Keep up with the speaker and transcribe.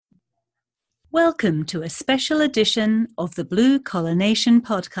Welcome to a special edition of the Blue Collar Nation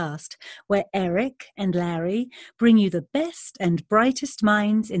podcast, where Eric and Larry bring you the best and brightest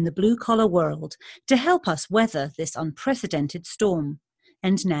minds in the blue collar world to help us weather this unprecedented storm.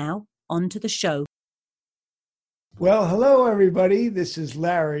 And now, on to the show. Well, hello, everybody. This is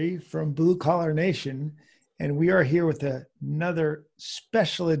Larry from Blue Collar Nation, and we are here with another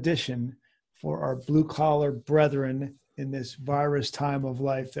special edition for our blue collar brethren in this virus time of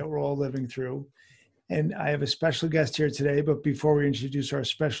life that we're all living through. And I have a special guest here today, but before we introduce our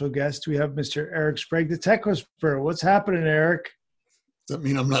special guest, we have Mr. Eric Sprague, the Tech Whisperer. What's happening, Eric? Does that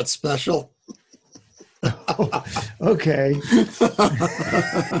mean I'm not special? Oh, okay.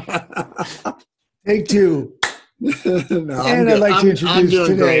 Take two. No, and I'd like to introduce I'm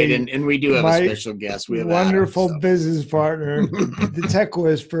doing today great, and we do have a special guest. We have wonderful Adam, so. business partner, the Tech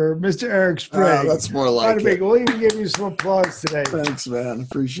Whisperer, Mr. Eric Sprague. That's more like it. We'll even give you some applause today. Thanks, man.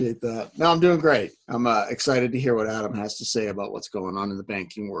 Appreciate that. No, I'm doing great. I'm excited to hear what Adam has to say about what's going on in the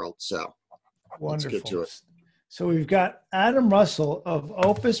banking world. So wonderful. Let's get to it. So we've got Adam Russell of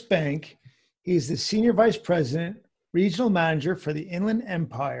Opus Bank. He's the Senior Vice President, Regional Manager for the Inland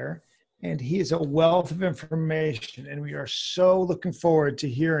Empire, and he is a wealth of information. And we are so looking forward to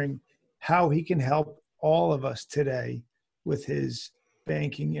hearing how he can help all of us today with his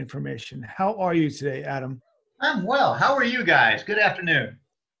banking information. How are you today, Adam? I'm well. How are you guys? Good afternoon.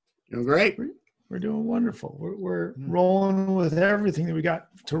 Doing great. We're doing wonderful. We're rolling with everything that we got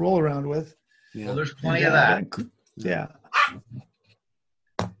to roll around with. Yeah. Well, there's plenty of that. Yeah.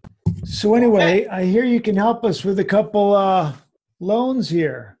 So anyway, I hear you can help us with a couple loans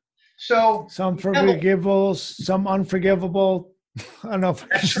here. So some forgivable, some unforgivable. I don't know if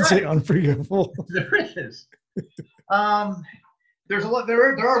I should say unforgivable. There is. There's a lot. There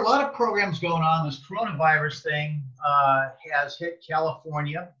are a lot of programs going on. This coronavirus thing has hit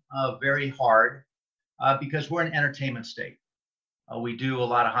California very hard because we're an entertainment state. We do a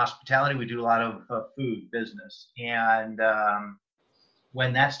lot of hospitality. We do a lot of food business, and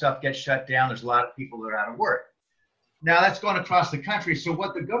when that stuff gets shut down, there's a lot of people that are out of work. Now that's going across the country. So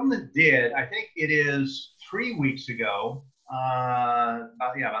what the government did, I think it is 3 weeks ago,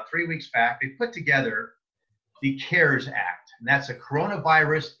 about 3 weeks back, they put together the CARES Act. And that's a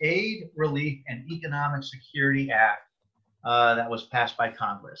Coronavirus Aid, Relief, and Economic Security Act that was passed by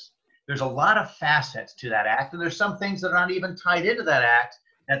Congress. There's a lot of facets to that act, and there's some things that are not even tied into that act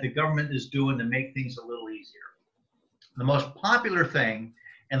that the government is doing to make things a little easier. The most popular thing,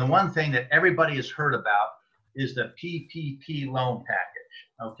 and the one thing that everybody has heard about, is the PPP loan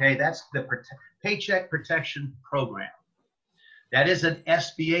package. Okay, that's the Paycheck Protection Program. That is an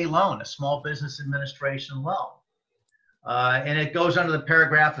SBA loan, a Small Business Administration loan. And it goes under the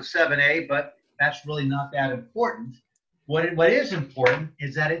paragraph of 7A, but that's really not that important. What is important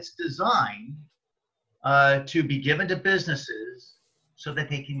is that it's designed to be given to businesses so that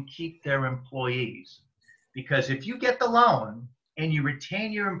they can keep their employees. Because if you get the loan and you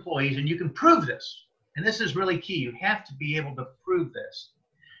retain your employees, and you can prove this, and this is really key, you have to be able to prove this,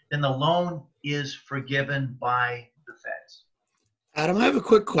 then the loan is forgiven by the feds. Adam, I have a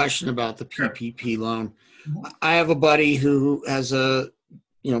quick question about the PPP loan. I have a buddy who has a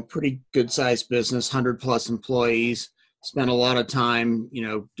pretty good sized business, 100+ employees, spent a lot of time,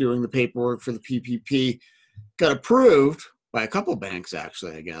 doing the paperwork for the PPP, got approved by a couple banks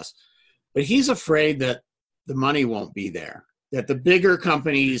actually, I guess. But he's afraid that the money won't be there, that the bigger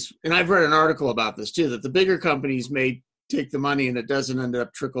companies, and I've read an article about this too, that the bigger companies may take the money and it doesn't end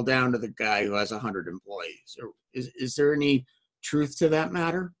up trickle down to the guy who has 100 employees. Or is there any truth to that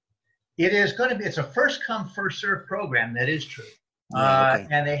matter? It is going to be, it's a first come, first served program. That is true. Okay.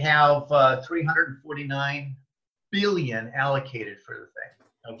 And they have 349 billion allocated for the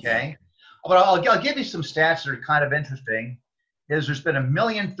thing. Okay. But I'll give you some stats that are kind of interesting. There's been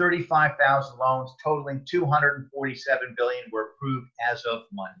 1,035,000 loans totaling 247 billion were approved as of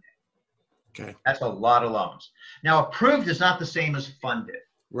Monday. Okay. That's a lot of loans. Now, approved is not the same as funded.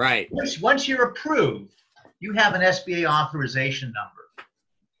 Right. Once you're approved, you have an SBA authorization number.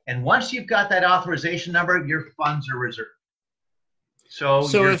 And once you've got that authorization number, your funds are reserved. So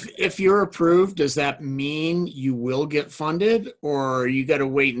if you're approved, does that mean you will get funded, or you got to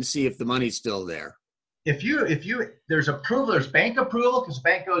wait and see if the money's still there? If there's approval, there's bank approval, because the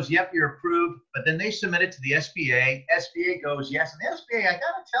bank goes, yep, you're approved, but then they submit it to the SBA. SBA goes, yes, and the SBA, I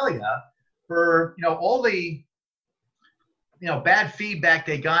gotta tell you, for all the bad feedback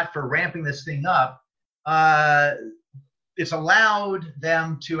they got for ramping this thing up, it's allowed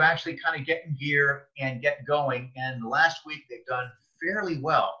them to actually kind of get in gear and get going. And last week they've done fairly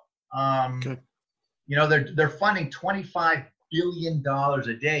well. Okay. They're funding $25 billion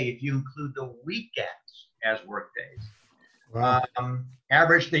a day if you include the weekends as work days. Wow.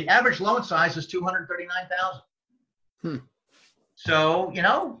 The average loan size is 239,000. So,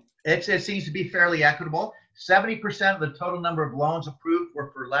 it seems to be fairly equitable. 70% of the total number of loans approved were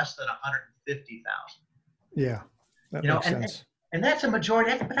for less than 150,000. Yeah, that makes sense. And that's a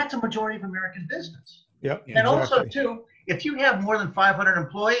majority, but that's a majority of American business. Yep. And also, too, if you have more than 500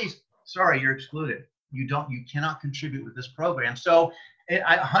 employees, sorry, you're excluded. You cannot contribute with this program. So, a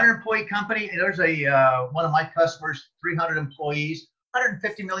 100-employee company, there's one of my customers, 300 employees,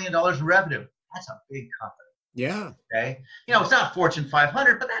 $150 million in revenue. That's a big company. Yeah. Okay. It's not Fortune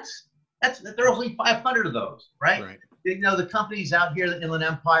 500, but there are only 500 of those, right? Right. The companies out here, the Inland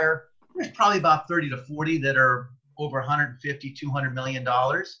Empire, there's probably about 30 to 40 that are over 150, $200 million,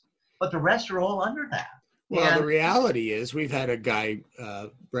 but the rest are all under that. Well, the reality is we've had a guy,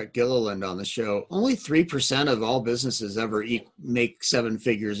 Brett Gilliland, on the show. Only 3% of all businesses ever make 7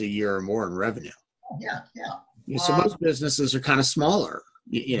 figures a year or more in revenue. Oh, yeah. So most businesses are kind of smaller,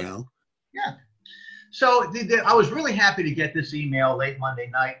 Yeah. So I was really happy to get this email late Monday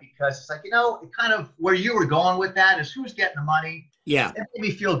night because it's like, it kind of where you were going with that is who's getting the money. Yeah. It made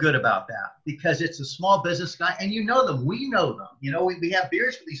me feel good about that because it's a small business guy and you know them. We know them. We have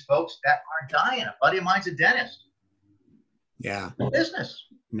beers for these folks that are dying. A buddy of mine's a dentist. Yeah. Business.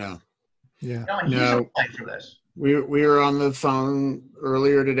 No. Yeah. He's applying for this. We were on the phone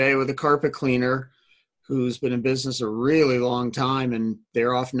earlier today with a carpet cleaner who's been in business a really long time and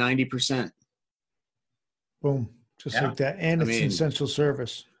they're off 90%. Boom. Just like that. And it's an essential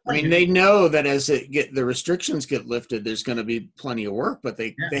service. They know that as the restrictions get lifted, there's going to be plenty of work, but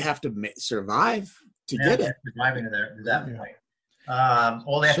they have to survive to get it. Surviving to that point.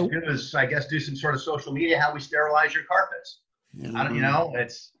 All they have to do is, I guess, do some sort of social media, how we sterilize your carpets.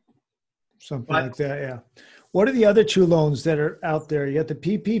 It's something like that. Yeah. What are the other 2 loans that are out there? You got the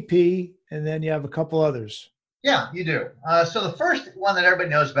PPP and then you have a couple others. Yeah, you do. So the first one that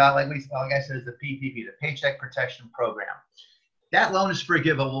everybody knows about, like I said, is the PPP, the Paycheck Protection Program. That loan is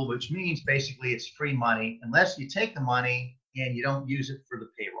forgivable, which means basically it's free money unless you take the money and you don't use it for the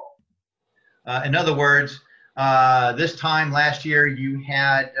payroll. In other words, this time last year you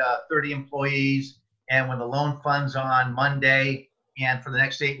had 30 employees, and when the loan funds on Monday, and for the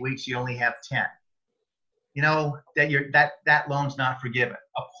next 8 weeks you only have 10. That loan's not forgiven.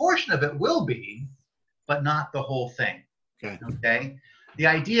 A portion of it will be, but not the whole thing. Okay. The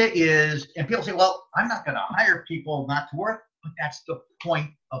idea is, and people say, well, I'm not going to hire people not to work, but that's the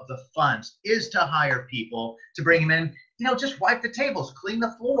point of the funds, is to hire people, to bring them in, just wipe the tables, clean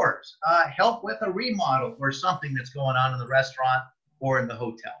the floors, help with a remodel or something that's going on in the restaurant or in the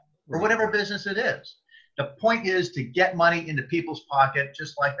hotel or whatever business it is. The point is to get money into people's pocket,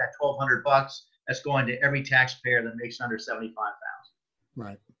 just like that $1,200 that's going to every taxpayer that makes under $75,000.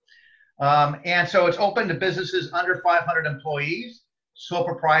 Right. And so it's open to businesses under 500 employees, sole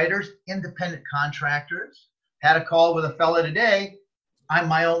proprietors, independent contractors. Had a call with a fella today. I'm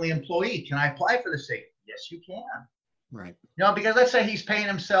my only employee. Can I apply for this thing? Yes, you can. Right. Because let's say he's paying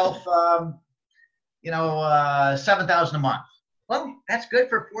himself, $7,000 a month. Well, that's good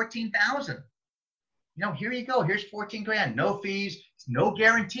for $14,000. Here you go. Here's 14 grand. No fees, no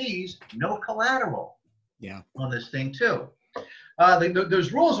guarantees, no collateral. Yeah. On this thing too.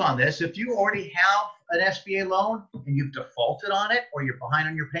 There's rules on this. If you already have an SBA loan and you've defaulted on it or you're behind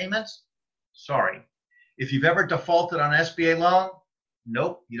on your payments, sorry. If you've ever defaulted on an SBA loan,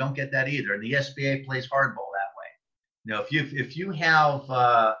 nope, you don't get that either. And the SBA plays hardball that way. If you have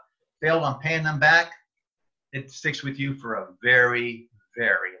failed on paying them back, it sticks with you for a very,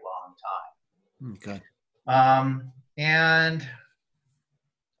 very long time. Okay. And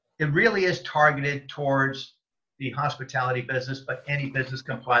it really is targeted towards the hospitality business, but any business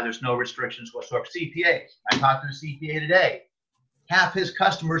can apply. There's no restrictions whatsoever. CPAs. I talked to a CPA today. Half his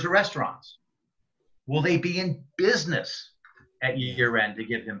customers are restaurants. Will they be in business at year end to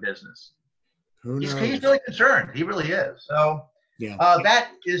give him business? Who knows? He's really concerned. He really is. So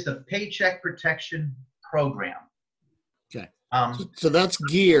that is the Paycheck Protection Program. Okay. So that's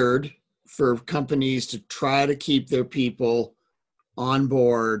geared for companies to try to keep their people on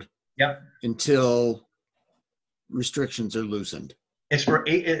board until restrictions are loosened. It's for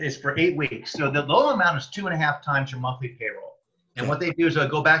 8 weeks. So the loan amount is 2.5 times your monthly payroll. And what they do is they'll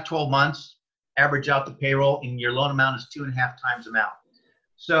go back 12 months, average out the payroll, and your loan amount is 2.5 times amount.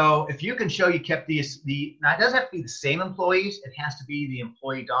 So if you can show you kept now it doesn't have to be the same employees. It has to be the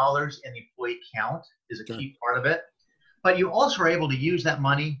employee dollars, and the employee count is a key part of it. But you also are able to use that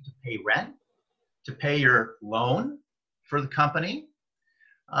money to pay rent, to pay your loan for the company.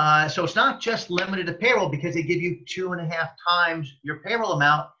 So it's not just limited to payroll because they give you 2.5 times your payroll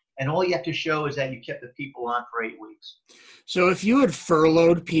amount, and all you have to show is that you kept the people on for 8 weeks. So if you had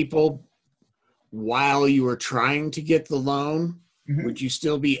furloughed people while you were trying to get the loan, would you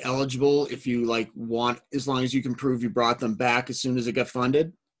still be eligible if you want, as long as you can prove you brought them back as soon as it got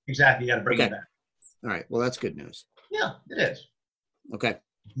funded? Exactly. You got to bring them back. All right. Well, that's good news. Yeah, it is. Okay.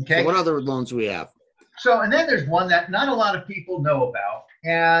 Okay. So what other loans do we have? So, and then there's one that not a lot of people know about,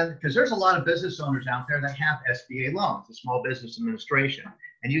 and because there's a lot of business owners out there that have SBA loans, the Small Business Administration,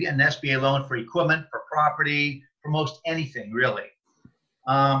 and you get an SBA loan for equipment, for property, for most anything really.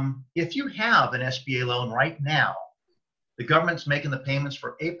 If you have an SBA loan right now, the government's making the payments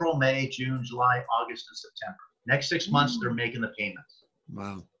for April, May, June, July, August, and September. Next 6 months, they're making the payments.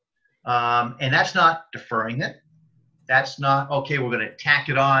 Wow. And that's not deferring it. That's not, okay, we're going to tack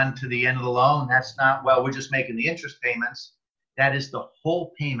it on to the end of the loan. That's not, well, we're just making the interest payments. That is the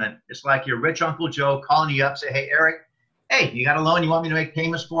whole payment. It's like your rich Uncle Joe calling you up, say, hey, Eric, hey, you got a loan you want me to make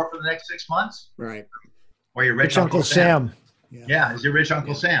payments for the next 6 months? Right. Or your rich Uncle Sam. Yeah, is your rich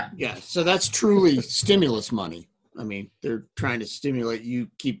Uncle Sam. Yeah, so that's truly stimulus money. I mean, they're trying to stimulate you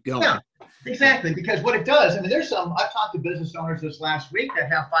keep going. Yeah, exactly. Because what it does, I mean, there's some, I've talked to business owners this last week that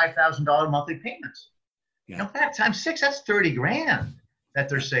have $5,000 monthly payments. Yeah. In fact, times 6, that's 30 grand that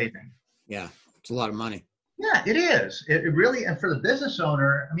they're saving. Yeah, it's a lot of money. Yeah, it is. It really, and for the business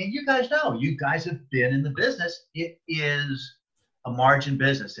owner, I mean, you guys know, you guys have been in the business. It is a margin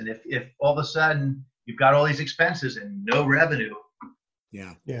business. And if all of a sudden you've got all these expenses and no revenue.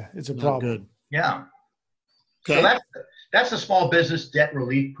 Yeah. Yeah, it's a Not problem. good. Yeah. Okay. So that's the Small Business Debt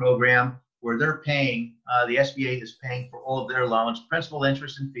Relief Program where they're paying, the SBA is paying for all of their loans, principal,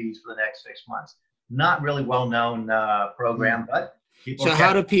 interest, and fees for the next 6 months. Not really well-known program, but people. So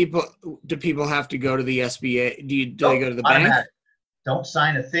how do people have to go to the SBA? Do they go to the bank? Don't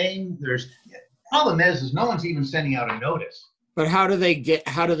sign a thing. Problem is no one's even sending out a notice. But how do they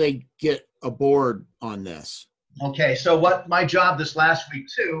get aboard on this? Okay, so what my job this last week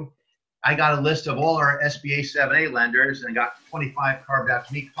too, I got a list of all our SBA 7A lenders and got 25 carved out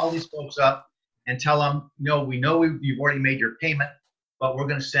to me. Call these folks up and tell them, we know you've already made your payment, but we're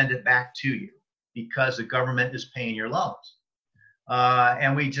going to send it back to you because the government is paying your loans.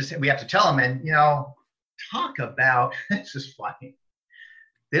 And we have to tell them, and talk about, this is funny.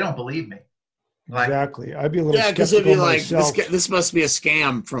 They don't believe me. Exactly. I'd be a little because it'd be like, myself. this must be a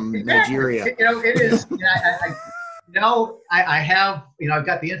scam from Nigeria. It is. I have, I've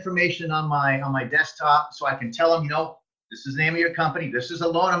got the information on my desktop, so I can tell them, this is the name of your company. This is the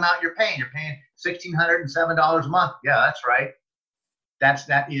loan amount you're paying. You're paying $1,607 a month. Yeah, that's right.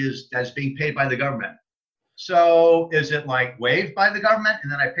 That's being paid by the government. So is it like waived by the government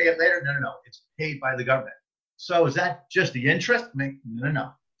and then I pay it later? No. It's paid by the government. So is that just the interest?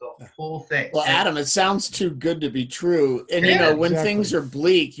 No. The whole thing. Well, Adam, it sounds too good to be true. And when things are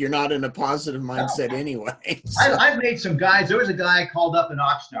bleak, you're not in a positive mindset anyway. So. I've made some guys. There was a guy called up in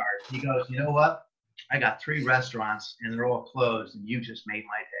Oxnard. He goes, you know what? I got 3 restaurants and they're all closed and you just made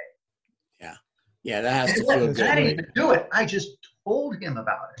my day. Yeah, that has to feel good. I didn't even do it. I just told him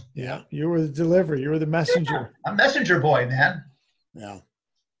about it. Yeah, you were the deliverer. You were the messenger. Yeah, a messenger boy, man. Yeah.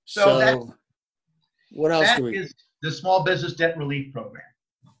 So what else do we? That is the Small Business Debt Relief Program.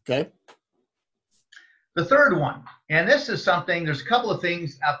 Okay. The third one, and this is something, there's a couple of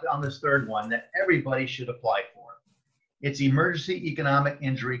things up on this third one that everybody should apply for. It's Emergency Economic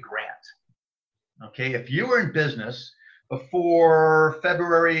Injury Grant. Okay, if you were in business before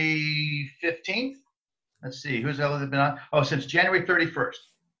February 15th, let's see, who's ever been on? Oh, since January 31st.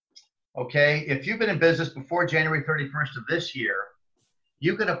 Okay, if you've been in business before January 31st of this year,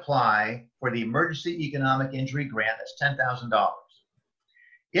 you can apply for the Emergency Economic Injury Grant. That's $10,000.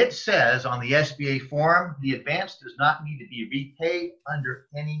 It says on the SBA form, the advance does not need to be repaid under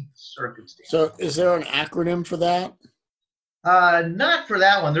any circumstance. So is there an acronym for that? Not for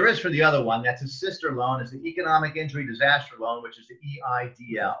that one. There is for the other one. That's a sister loan. It's the Economic Injury Disaster Loan, which is the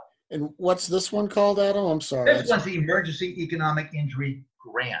EIDL. And what's this one called, Adam? I'm sorry. This one's the Emergency Economic Injury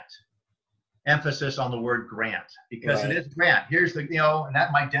Grant. Emphasis on the word grant, because It is grant. Here's the, and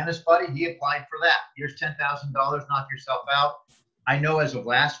that my dentist buddy, he applied for that. Here's $10,000, knock yourself out. I know as of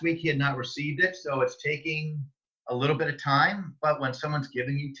last week, he had not received it, so it's taking a little bit of time. But when someone's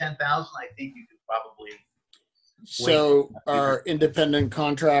giving you $10,000, I think you could probably. So are independent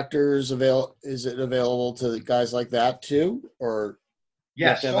contractors is it available to guys like that too? Or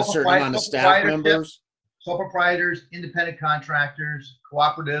yes, you have to have a certain amount of staff members? Sole proprietors, independent contractors,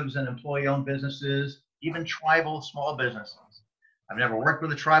 cooperatives and employee-owned businesses, even tribal small businesses. I've never worked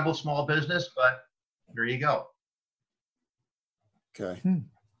with a tribal small business, but there you go. Okay.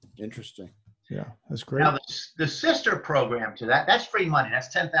 Interesting. Yeah, that's great. Now, the sister program to that, that's free money.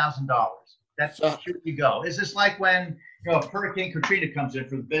 That's $10,000. That's here you go. Is this like when a Hurricane Katrina comes in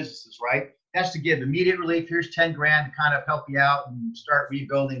for the businesses, right? That's to give immediate relief. Here's 10 grand to kind of help you out and start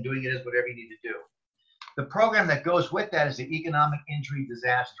rebuilding, doing it as whatever you need to do. The program that goes with that is the Economic Injury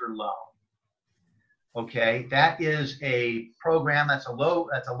Disaster Loan. Okay, that is a program that's a loan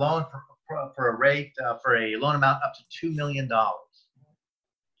for a rate for a loan amount up to $2 million.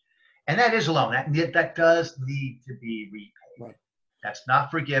 And that is a loan. That does need to be repaid. Right. That's not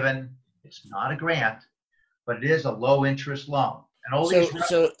forgiven. It's not a grant, but it is a low interest loan. And all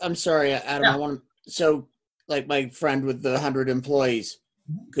so I'm sorry, Adam. Yeah. So like my friend with the 100 employees,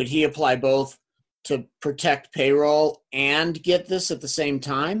 could he apply both to protect payroll and get this at the same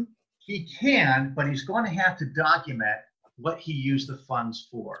time? He can, but he's going to have to document what he used the funds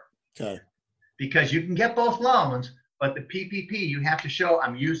for. Okay. Because you can get both loans, but the PPP, you have to show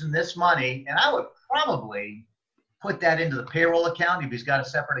I'm using this money, and I would probably put that into the payroll account if he's got a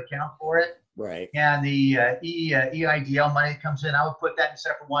separate account for it. Right. And the EIDL money that comes in, I would put that in a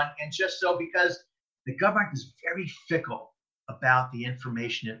separate one. And just so, because the government is very fickle about the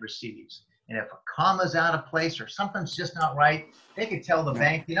information it receives. And if a comma's out of place or something's just not right, they could tell the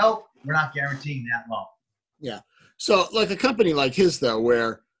bank, we're not guaranteeing that loan. Yeah. So like a company like his, though,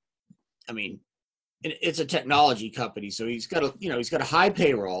 where, I mean, it's a technology company. So he's got a high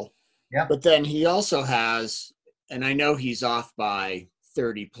payroll. Yeah. But then he also has, and I know he's off by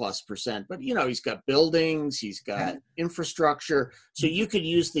 30+%, but he's got buildings, he's got infrastructure. So you could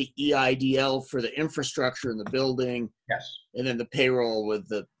use the EIDL for the infrastructure and the building. Yes. And then the payroll with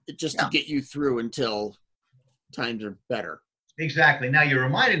to get you through until times are better. Exactly. Now you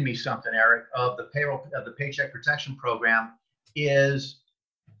reminded me something, Eric, of the Paycheck Protection Program. Is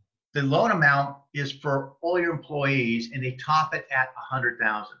the loan amount is for all your employees, and they top it at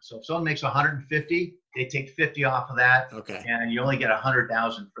 100,000. So if someone makes 150, they take 50 off of that. Okay. And you only get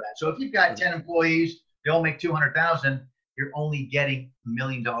 100,000 for that. So if you've got 10 employees, they all make 200,000. You're only getting $1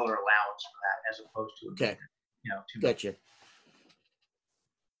 million allowance for that, as opposed to $2 million. Gotcha.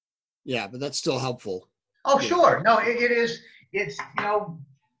 Yeah, but that's still helpful. Oh, sure. No, it is. It's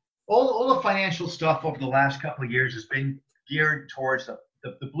all the financial stuff over the last couple of years has been geared towards the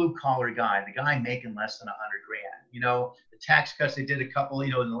blue collar guy, the guy making less than 100 grand. The tax cuts they did a couple,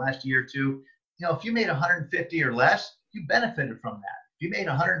 in the last year or two. If you made 150 or less, you benefited from that. If you made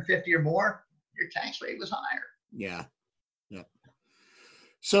 150 or more, your tax rate was higher. Yeah. Yeah.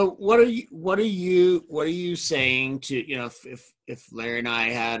 So what are you saying to, if Larry and I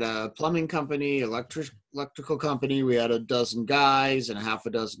had a plumbing company, electrical company, we had a dozen guys and a half a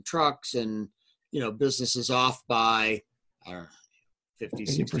dozen trucks, and, business is off by, I don't know, 50,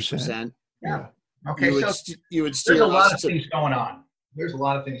 60%. Yeah. Okay. You would steal. There's a lot of things going on. There's a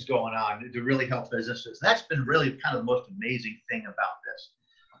lot of things going on to really help businesses. That's been really kind of the most amazing thing about this.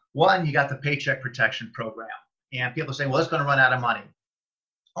 One, you got the Paycheck Protection Program, and people say, well, it's going to run out of money.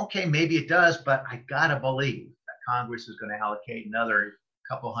 Okay, maybe it does, but I got to believe that Congress is going to allocate another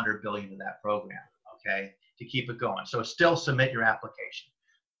couple $100 billion to that program, okay, to keep it going. So still submit your application.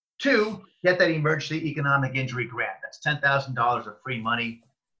 2, get that Emergency Economic Injury Grant. That's $10,000 of free money.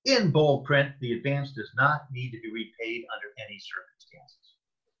 In bold print, the advance does not need to be repaid under any circumstances.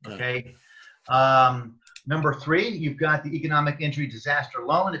 Okay. Number 3, you've got the Economic Injury Disaster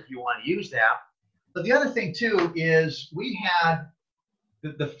Loan if you want to use that. But the other thing, too, is we had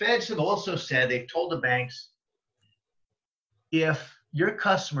the feds have also said, they've told the banks, if your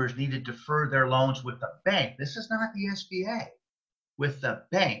customers need to defer their loans with the bank, this is not the SBA, with the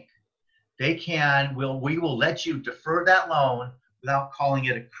bank, we will let you defer that loan without calling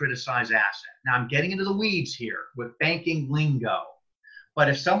it a criticized asset. Now, I'm getting into the weeds here with banking lingo, but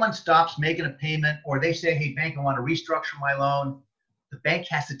if someone stops making a payment, or they say, hey, bank, I want to restructure my loan, the bank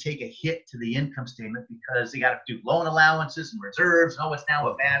has to take a hit to the income statement because they got to do loan allowances and reserves. Oh, it's now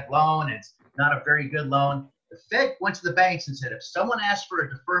a bad loan. It's not a very good loan. The Fed went to the banks and said, if someone asks for a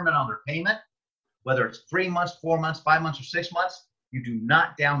deferment on their payment, whether it's 3 months, 4 months, 5 months, or 6 months, you do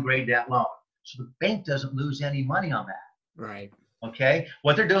not downgrade that loan. So the bank doesn't lose any money on that. Right. Okay.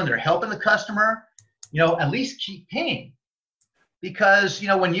 What they're doing, they're helping the customer, at least keep paying. Because,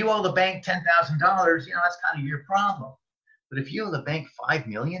 when you owe the bank $10,000, that's kind of your problem. But if you owe the bank $5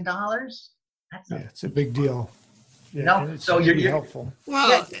 million, it's a big deal. Yeah, so you're helpful.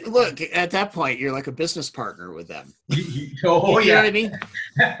 Well, look, at that point, you're like a business partner with them. You know what I mean?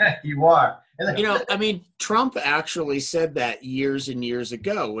 You are. Trump actually said that years and years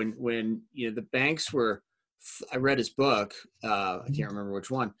ago when the banks were. I read his book. I can't remember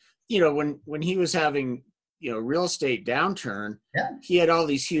which one. When he was having real estate downturn, Yeah. he had all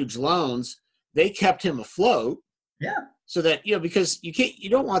these huge loans. They kept him afloat. Yeah. So that, because you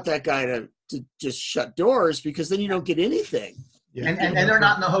don't want that guy to just shut doors, because then you don't get anything. Yeah. And they're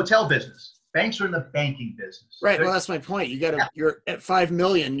not in the hotel business. Banks are in the banking business. Right. Well, that's my point. You're at 5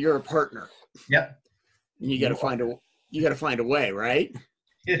 million, you're a partner. Yep. And you got to find a way, right?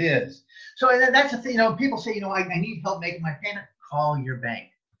 It is. So that's the thing, people say, I need help making my payment. Call your bank.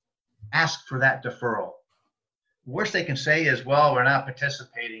 Ask for that deferral. Worst they can say is, well, we're not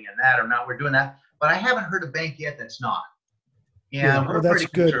participating in that, or not, we're doing that. But I haven't heard a bank yet that's not. Yeah, well, that's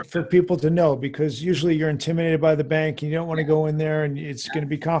good for people to know, because usually you're intimidated by the bank and you don't want to go in there, and it's going to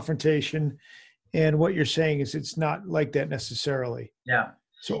be confrontation. And what you're saying is it's not like that necessarily. Yeah.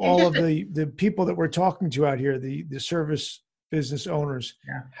 So all of the people that we're talking to out here, the service business owners,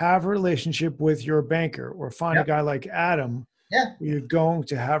 have a relationship with your banker, or find a guy like Adam. Yeah. You're going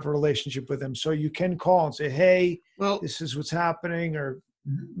to have a relationship with them. So you can call and say, hey, well, this is what's happening. Or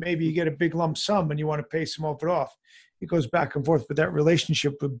maybe you get a big lump sum and you want to pay some of it off. It goes back and forth, but that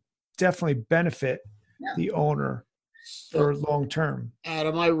relationship would definitely benefit the owner for long term.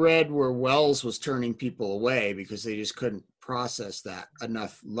 Adam, I read where Wells was turning people away because they just couldn't process that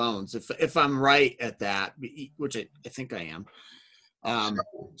enough loans. If I'm right at that, which I think I am.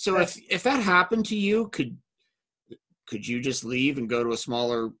 So if that happened to you, could you just leave and go to a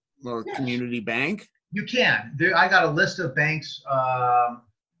smaller, more community bank? You can. I got a list of banks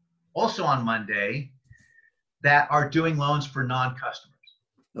also on Monday that are doing loans for non-customers.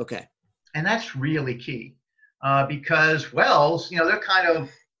 Okay. And that's really key because Wells, they're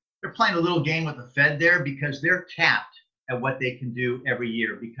playing a little game with the Fed there, because they're capped at what they can do every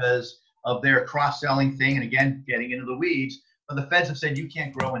year because of their cross-selling thing. And again, getting into the weeds, but the Feds have said, you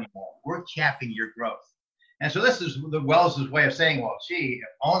can't grow anymore. We're capping your growth. And so this is the Wells' way of saying, well, gee, if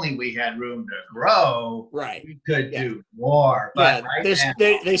only we had room to grow, right, we could do more. But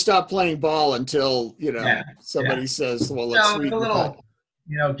they stop playing ball until, somebody says, well, let's sweeten a little,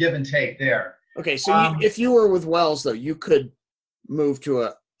 give and take there. Okay, so if you were with Wells, though, you could move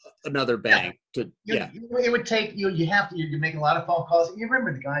to another bank. It would take, you're making a lot of phone calls. You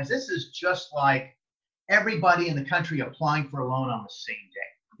remember, guys, this is just like everybody in the country applying for a loan on the same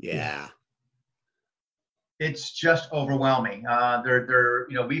day. Yeah. It's just overwhelming.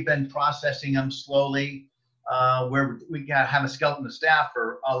 We've been processing them slowly. Where we got to have a skeleton of staff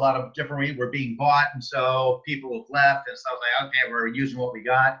for a lot of different reasons. We're being bought, and so people have left, and so I was like, okay, we're using what we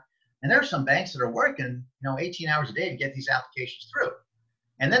got. And there are some banks that are working, 18 hours a day to get these applications through.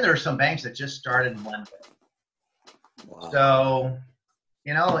 And then there are some banks that just started in one day. Wow. So,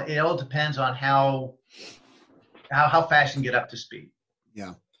 it all depends on how fast you can get up to speed.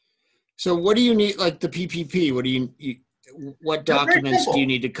 Yeah. So what do you need, like the PPP? What documents do you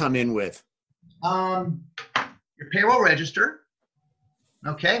need to come in with? Your payroll register,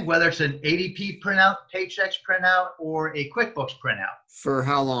 okay, whether it's an ADP printout, Paychex printout, or a QuickBooks printout. For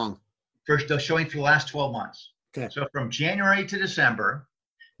how long? Showing for the last 12 months. Okay. So from January to December,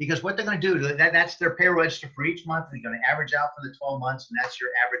 because what they're going to do, that's their payroll register for each month. They're going to average out for the 12 months, and that's your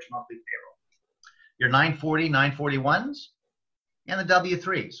average monthly payroll. Your 940, 941s, and the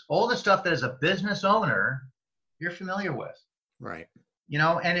W-3s. All the stuff that as a business owner, you're familiar with. Right.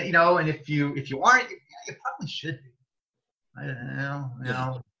 And if you aren't, you probably should be. I don't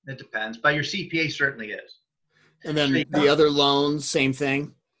know, it depends. But your CPA certainly is. And then the other loans, same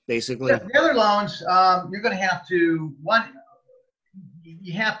thing, basically. The other loans, you're going to have to,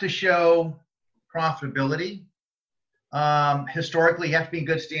 you have to show profitability. Historically, you have to be in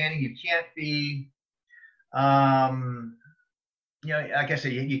good standing. You can't be, like I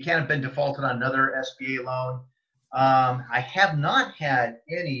said, you can't have been defaulted on another SBA loan. I have not had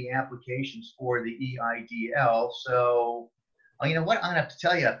any applications for the EIDL, so you know what? I'm gonna have to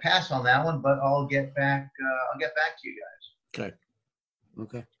tell you, pass on that one, but I'll get back. I'll get back to you guys.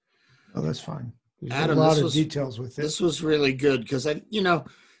 Okay. Oh, that's fine. There's Adam, a lot of details with this. This was really good because Adam, a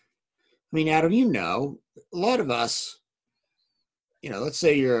lot of us, let's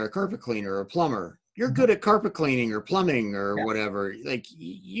say you're a carpet cleaner or a plumber. You're good at carpet cleaning or plumbing or whatever. Like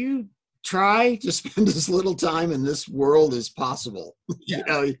you try to spend as little time in this world as possible.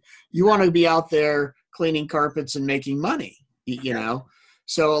 You want to be out there cleaning carpets and making money,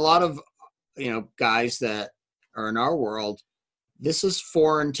 So a lot of, guys that are in our world, this is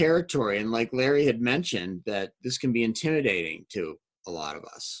foreign territory. And like Larry had mentioned, that this can be intimidating to a lot of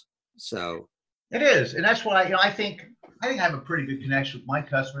us. So it is. And that's why, I think I have a pretty good connection with my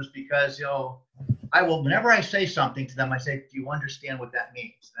customers because, I will, whenever I say something to them, I say, do you understand what that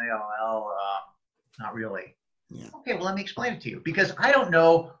means? They go, well, not really. Yeah. Okay, well, let me explain it to you, because I don't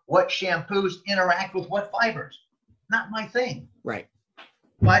know what shampoos interact with what fibers. Not my thing. Right.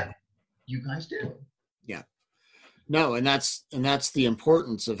 But you guys do. Yeah. No, and that's the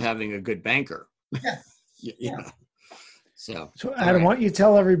importance of having a good banker. Yeah. Yeah. So Adam, why don't you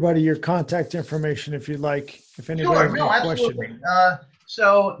tell everybody your contact information if you'd like, if anybody has any question. Absolutely.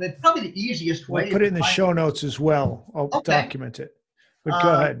 So probably the easiest way. We'll put it in the show notes as well. I'll document it. But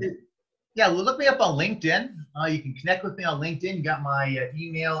go ahead. Yeah, look me up on LinkedIn. You can connect with me on LinkedIn. You got my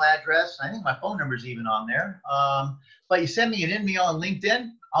email address. I think my phone number is even on there. But you send me an email on LinkedIn,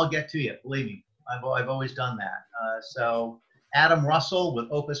 I'll get to you. Believe me, I've always done that. So Adam Russell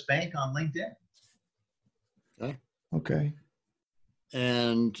with Opus Bank on LinkedIn. Okay.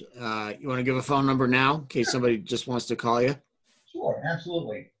 And you want to give a phone number now in case somebody just wants to call you? Sure,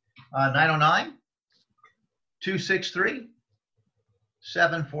 absolutely.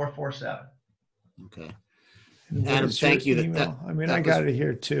 909-263-7447. Okay. Adam, thank you. I got it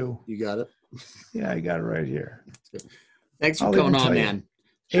here too. You got it? Yeah, I got it right here. Thanks for coming on, man.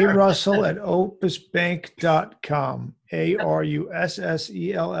 Sure. Russell at opusbank.com.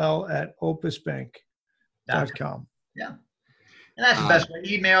 ARUSSELL at opusbank.com. Yeah. And that's the best way.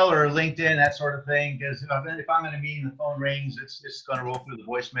 Email or LinkedIn, that sort of thing. Because if I'm in a meeting, the phone rings, it's going to roll through the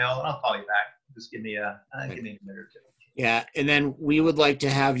voicemail, and I'll call you back. Just give me a minute or two. Yeah, and then we would like to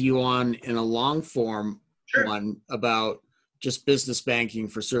have you on in a long form one about just business banking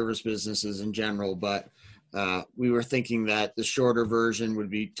for service businesses in general. But we were thinking that the shorter version would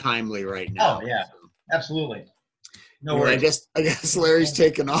be timely right now. Oh yeah, absolutely. No anyway, worries. I guess Larry's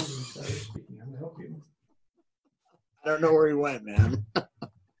taken off. I don't know where he went, man.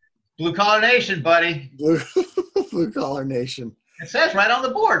 Blue Collar Nation, buddy. Blue Collar Nation. It says right on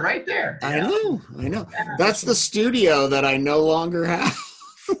the board, right there. I know. That's the studio that I no longer have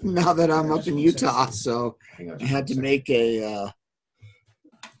now that I'm up in Utah. So I had to make a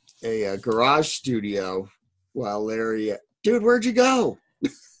garage studio while Larry. Dude, where'd you go? You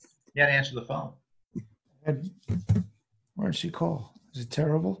got to answer the phone. Why did she call? Is it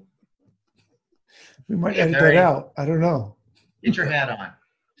terrible? We might edit that out. I don't know. Get your hat on.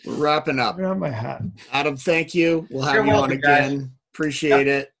 We're wrapping up. I have my hat. Adam, thank you. We'll have you on again. Guys. Appreciate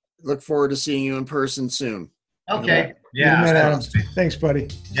it. Look forward to seeing you in person soon. Okay. Yeah. Adam. Thanks, buddy.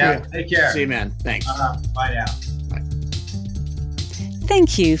 Yeah. Take care. See you, man. Thanks. Bye now. Bye.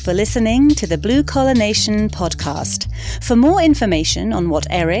 Thank you for listening to the Blue Collar Nation podcast. For more information on what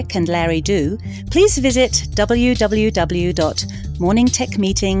Eric and Larry do, please visit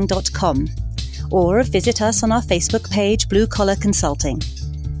www.morningtechmeeting.com or visit us on our Facebook page, Blue Collar Consulting.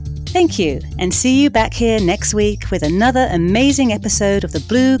 Thank you, and see you back here next week with another amazing episode of the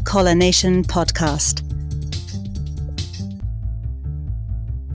Blue Collar Nation podcast.